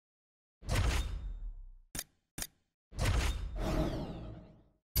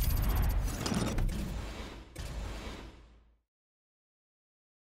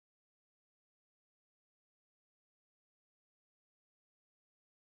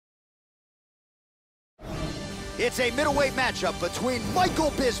It's a middleweight matchup between Michael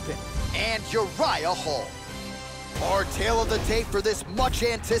Bisping and Uriah Hall. Our tale of the tape for this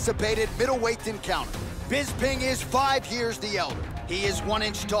much-anticipated middleweight encounter. Bisping is 5 years the elder. He is 1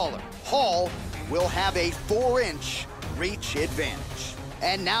 inch taller. Hall will have a 4-inch reach advantage.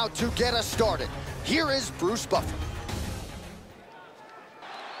 And now to get us started, here is Bruce Buffer.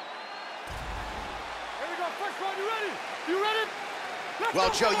 Here we go, first round, you ready? You ready?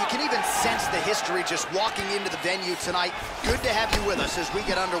 Well, Joe, you can even sense the history just walking into the venue tonight. Good to have you with us as we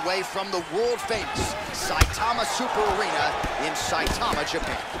get underway from the world-famous Saitama Super Arena in Saitama,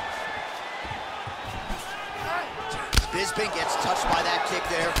 Japan. Bisping gets touched by that kick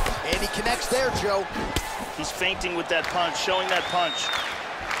there, and he connects there, Joe. He's feinting with that punch, showing that punch.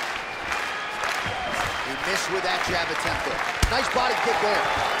 He missed with that jab attempt there. Nice body kick there.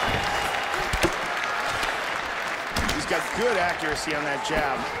 He's got good accuracy on that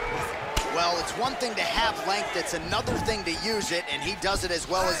jab. Well, it's one thing to have length, it's another thing to use it, and he does it as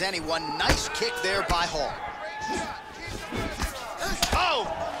well as anyone. Nice kick there by Hall. Oh!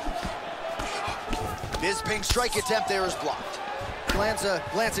 Bisping's strike attempt there is blocked. Lands a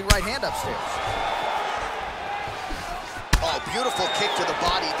glancing right hand upstairs. Oh, beautiful kick to the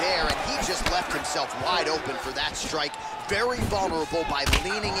body there, and he just left himself wide open for that strike. Very vulnerable by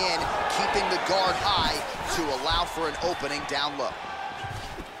leaning in, keeping the guard high to allow for an opening down low.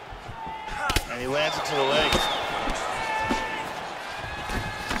 And he lands it to the leg.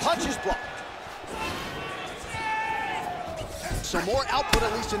 Punch is blocked. So more output,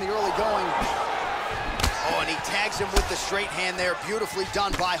 at least in the early going. Oh, and he tags him with the straight hand there. Beautifully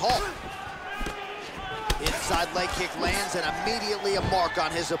done by Hall. Inside leg kick lands, and immediately a mark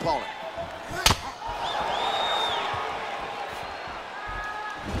on his opponent.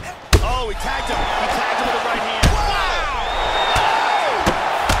 Oh, he tagged him. He tagged him with the right hand. Wow!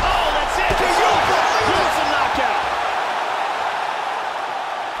 Oh, that's it. Beautiful knockout.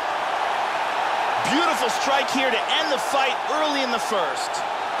 Beautiful strike here to end the fight early in the first.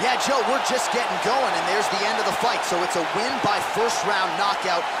 Yeah, Joe, we're just getting going, and there's the end of the fight. So it's a win by first-round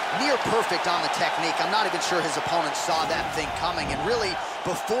knockout, near perfect on the technique. I'm not even sure his opponent saw that thing coming, and really,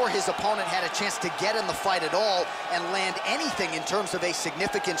 before his opponent had a chance to get in the fight at all and land anything in terms of a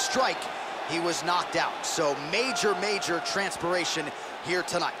significant strike, he was knocked out. So major, major transpiration here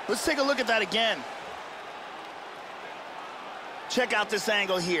tonight. Let's take a look at that again. Check out this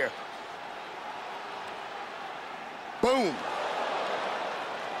angle here. Boom.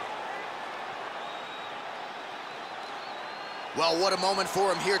 Well, what a moment for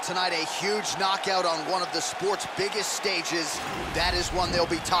him here tonight. A huge knockout on one of the sport's biggest stages. That is one they'll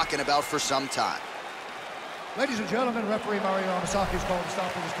be talking about for some time. Ladies and gentlemen, referee Mario Yamasaki is calling the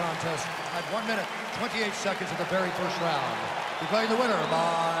stop of this contest at 1 minute, 28 seconds of the very first round. Declaring the winner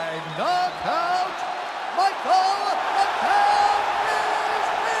by knockout, Michael Bisping!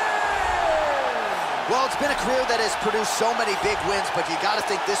 Well, it's been a career that has produced so many big wins, but you got to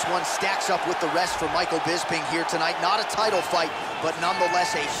think this one stacks up with the rest for Michael Bisping here tonight. Not a title fight, but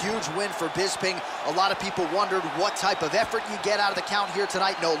nonetheless a huge win for Bisping. A lot of people wondered what type of effort you get out of the count here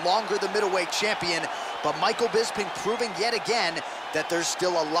tonight. No longer the middleweight champion, but Michael Bisping proving yet again that there's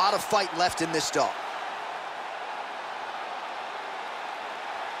still a lot of fight left in this dog.